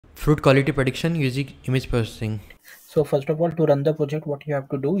Fruit quality prediction using image processing. So first of all, to run the project, what you have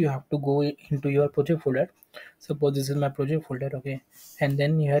to do, you have to go into your project folder. Suppose this is my project folder, okay, and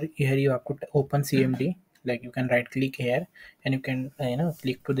then here you have to open CMD. Like you can right click here, and you can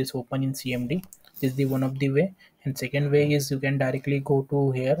click to this open in CMD. This is the one of the way. And second way is you can directly go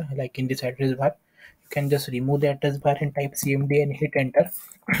to here, like in this address bar. You can just remove the address bar and type CMD and hit enter.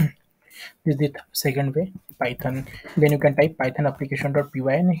 This is the second way, Python. Then you can type python application.py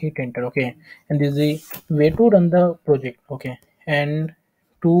and hit enter, okay. And this is the way to run the project, okay. And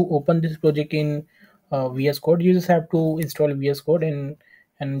to open this project in VS Code, you just have to install VS Code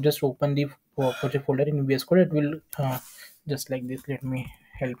and just open the project folder in VS Code. It will just like this. Let me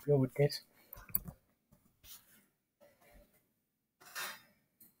help you with this.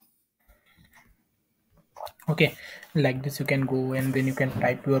 Okay, like this you can go and then you can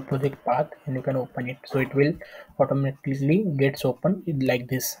type your project path and you can open it, so it will automatically gets open like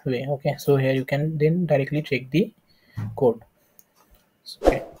this way, okay. So here you can then directly check the code.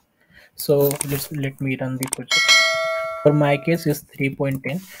 Okay, so let me run the project. For my case is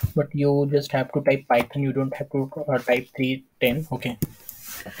 3.10, but you just have to type python, you don't have to type 310, okay.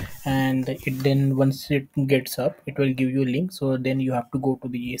 And it then once it gets up it will give you a link, so then you have to go to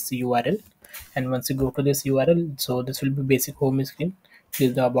the URL. And once you go to this URL, so this will be basic home screen,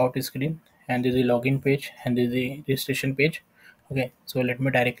 this is the about screen, and this is the login page, and this is the registration page, okay. So let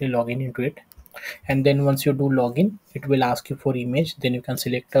me directly log in into it. And then once you do login, it will ask you for image, then you can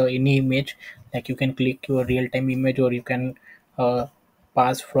select any image, like you can click your real-time image, or you can uh,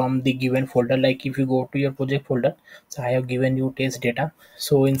 pass from the given folder. Like if you go to your project folder, so I have given you test data,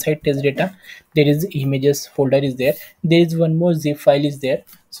 so inside test data there is images folder is there, there is one more zip file is there.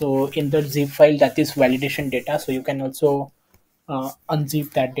 So in the zip file, that is validation data, so you can also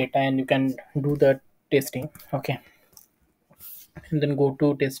unzip that data and you can do the testing, okay. And then go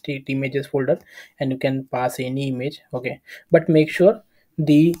to test it images folder and you can pass any image, okay. But make sure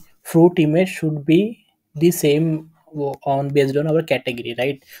the fruit image should be the same on based on our category,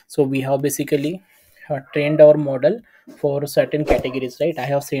 right? So we have basically trained our model for certain categories, right? I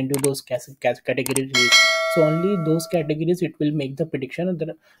have sent you those categories, so only those categories it will make the prediction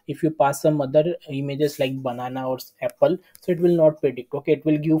that if you pass some other images like banana or apple, so it will not predict, okay. It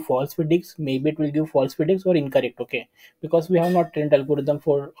will give false predicts, maybe it will give false predicts or incorrect, okay, because we have not trained algorithm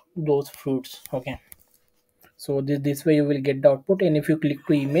for those fruits, okay. So this way you will get the output, and if you click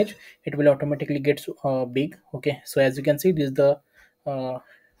to image it will automatically get big, okay. So as you can see, uh,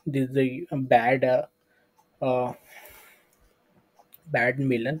 this is the uh, bad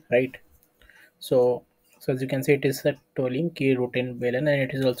melon, right? So so as you can see, it is a tolling key routine balance, and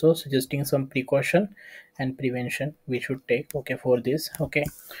it is also suggesting some precaution and prevention we should take, okay, for this, okay.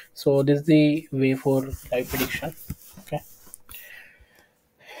 So this is the way for live prediction, okay.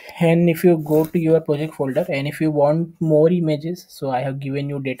 And if you go to your project folder and if you want more images, so I have given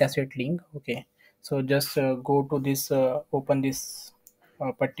you dataset link, okay. So just go to this open this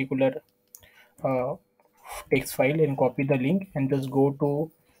particular uh, text file and copy the link and just go to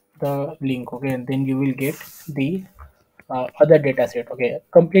the link, okay. And then you will get the other data set, okay,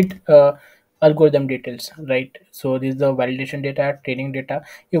 complete algorithm details, right? So this is the validation data, training data.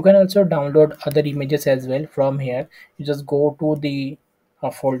 You can also download other images as well from here. You just go to the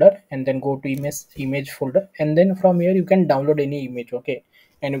folder and then go to image folder, and then from here you can download any image, okay.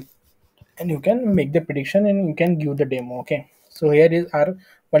 And and you can make the prediction and you can give the demo, okay. So here is our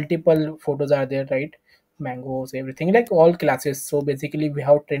multiple photos are there, right? Mangoes, everything, like all classes. So basically we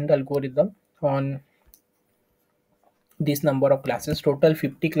have trained algorithm on this number of classes, total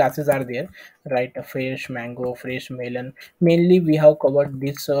 50 classes are there, right? A fresh mango, fresh melon. Mainly we have covered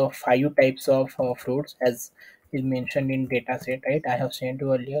these five types of fruits as is mentioned in data set, right? I have sent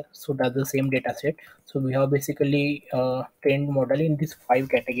you earlier, so that's the same data set. So we have basically trained model in these five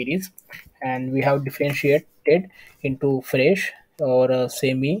categories, and we have differentiated into fresh or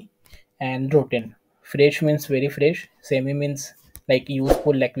semi and rotten. Fresh means very fresh, semi means like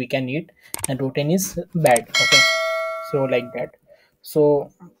useful, like we can eat, and rotten is bad, okay. So like that. So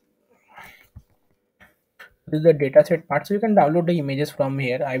this is the dataset part, so you can download the images from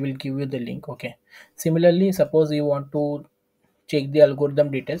here. I will give you the link, okay. Similarly, suppose you want to check the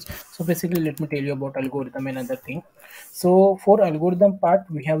algorithm details, so basically let me tell you about algorithm and other thing. So for algorithm part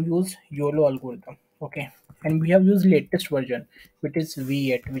we have used YOLO algorithm, okay. And we have used latest version, which is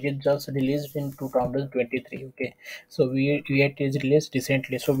V8, which is just released in 2023, okay. So V8 is released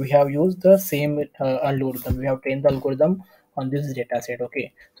recently, so we have used the same algorithm. We have trained the algorithm on this data set,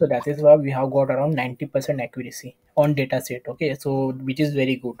 okay. So that is why we have got around 90% accuracy on data set, okay. So which is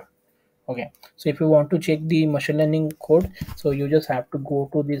very good, Okay, so if you want to check the machine learning code, so you just have to go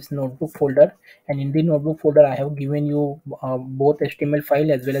to this notebook folder, and in the notebook folder I have given you both HTML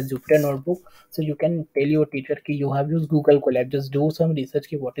file as well as Jupyter notebook. So you can tell your teacher ki you have used Google Colab, just do some research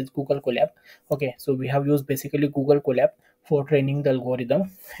ki what is Google Colab. Okay, so we have used basically Google Colab for training the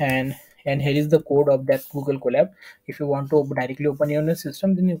algorithm, and here is the code of that Google Colab. If you want to directly open your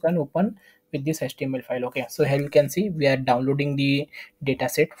system, then you can open with this HTML file. Okay, so here you can see we are downloading the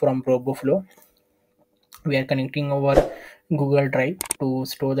dataset from RoboFlow. We are connecting our Google Drive to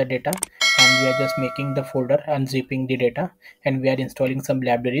store the data, and we are just making the folder, unzipping the data, and we are installing some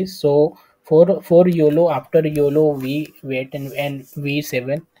libraries. So for YOLO, after YOLO V8 and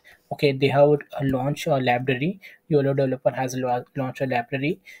V7, okay, they have launched a library. YOLO developer has launched a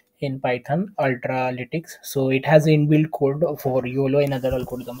library in Python, Ultralytics. So it has inbuilt code for YOLO and other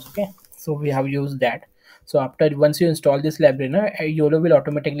algorithms. Okay, so we have used that. So after once you install this library, YOLO will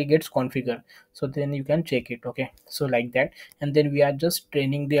automatically gets configured, so then you can check it. Okay, so like that, and then we are just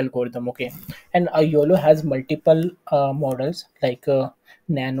training the algorithm. Okay, and YOLO has multiple models like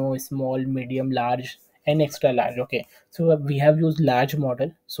nano, small, medium, large, and extra large. Okay, so we have used large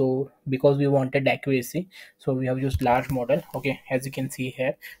model, so because we wanted accuracy, so we have used large model. Okay, as you can see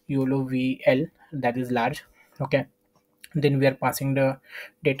here, YOLO VL, that is large. Okay, then we are passing the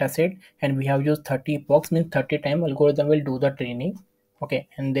data set, and we have used 30 epochs, means 30 time algorithm will do the training. Okay,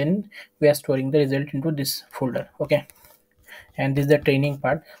 and then we are storing the result into this folder. Okay, and this is the training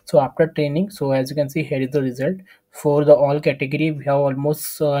part. So after training, so as you can see, here is the result for the all category. We have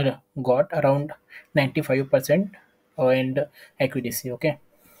almost got around 95% and accuracy. Okay,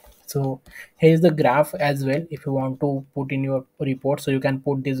 so here is the graph as well. If you want to put in your report, so you can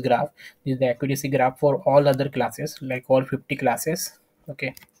put this graph. This is the accuracy graph for all other classes, like all 50 classes.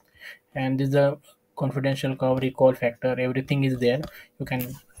 Okay, and this is the confidential curve, recall factor, everything is there. You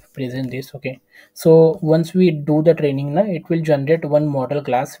can present this. Okay, so once we do the training now, it will generate one model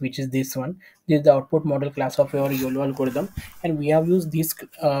class, which is this one. This is the output model class of your YOLO algorithm, and we have used this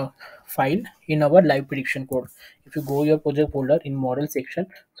file in our live prediction code. If you go your project folder in model section,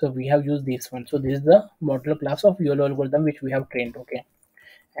 so we have used this one. So this is the model class of YOLO algorithm which we have trained. Okay,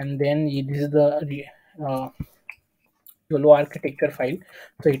 and then this is the uh, YOLO architecture file.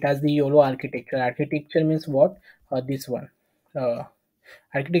 So it has the YOLO architecture. Architecture means what? This one. Uh,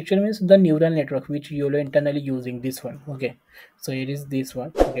 Architecture means the neural network which YOLO internally using. This one. Okay. So it is this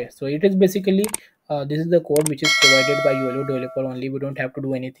one. Okay. So it is basically this is the code which is provided by YOLO developer only. We don't have to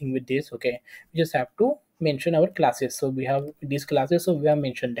do anything with this. Okay. We just have to mention our classes. So we have these classes. So we have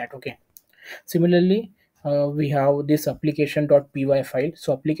mentioned that. Okay. Similarly, we have this application.py file.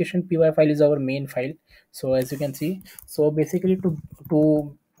 So application.py file is our main file. So as you can see, so basically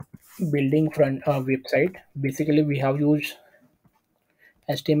to building front website, basically we have used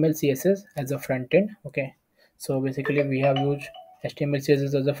HTML CSS as a front end. Okay, so basically we have used HTML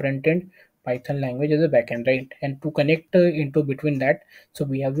CSS as a front end, Python language as a backend, right? And to connect into between that, so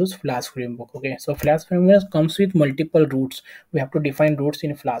we have used Flask framework. Okay, so Flask framework comes with multiple routes. We have to define routes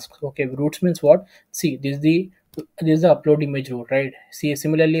in Flask. Okay, routes means what? See, this is the upload image route, right? See,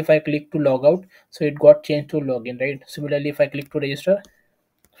 similarly if I click to log out, so it got changed to login, right? Similarly if I click to register,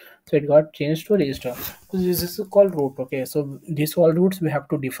 so it got changed to register. So this is called root. Okay, so these all roots we have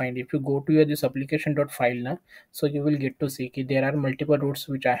to define. If you go to your this application.file now, so you will get to see ki there are multiple roots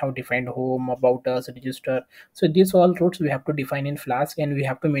which I have defined: home, about us, register. So these all roots we have to define in Flask, and we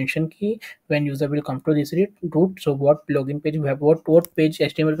have to mention ki when user will come to this root, so what login page we have, what page,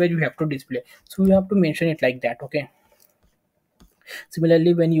 HTML page we have to display. So we have to mention it like that. Okay,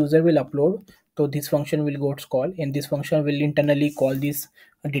 similarly when user will upload, so this function will go to call, and this function will internally call this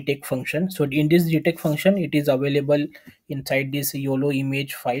detect function. So in this detect function, it is available inside this YOLO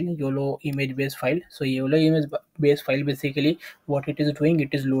image file, YOLO image base file. So YOLO image base file, basically what it is doing, it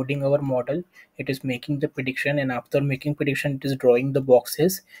is loading our model, it is making the prediction, and after making prediction it is drawing the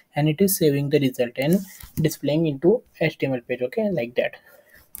boxes, and it is saving the result and displaying into HTML page. Okay, like that.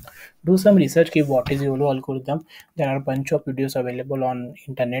 Do some research ki what is YOLO algorithm. There are a bunch of videos available on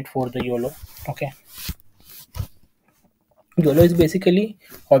internet for the YOLO. Okay, YOLO is basically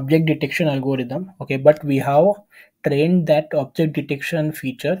object detection algorithm. Okay, but we have trained that object detection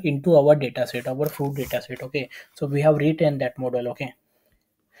feature into our dataset, our fruit dataset. Okay, so we have retained that model. Okay,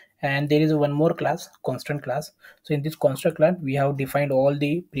 and there is one more class, constant class. So in this constant class we have defined all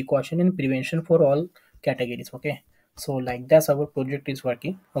the precaution and prevention for all categories. Okay, so like that's our project is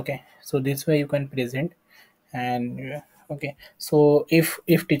working. Okay, so this way you can present. And okay, so if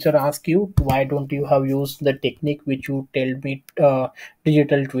teacher ask you why don't you have used the technique which you tell me,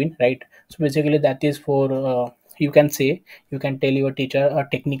 digital twin, right? So basically that is for you can say, you can tell your teacher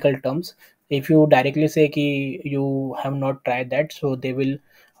technical terms. If you directly say ki you have not tried that, so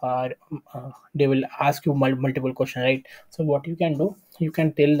uh, they will ask you multiple questions, right? So what you can do, you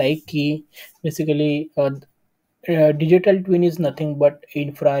can tell like ki basically digital twin is nothing but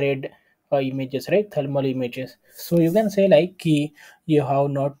infrared images, right? Thermal images. So you can say like ki you have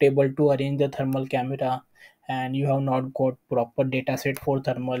not able to arrange the thermal camera, and you have not got proper data set for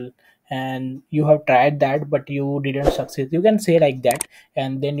thermal, and you have tried that but you didn't succeed, you can say like that.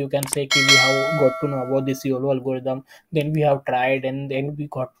 And then you can say ki we have got to know about this YOLO algorithm, then we have tried and then we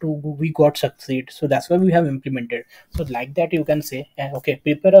got succeed, so that's why we have implemented. So like that you can say, okay,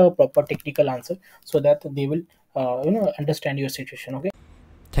 prepare a proper technical answer so that they will understand your situation. Okay.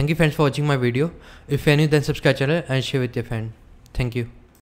 Thank you friends for watching my video. If you're new, then subscribe channel and share with your friend. Thank you.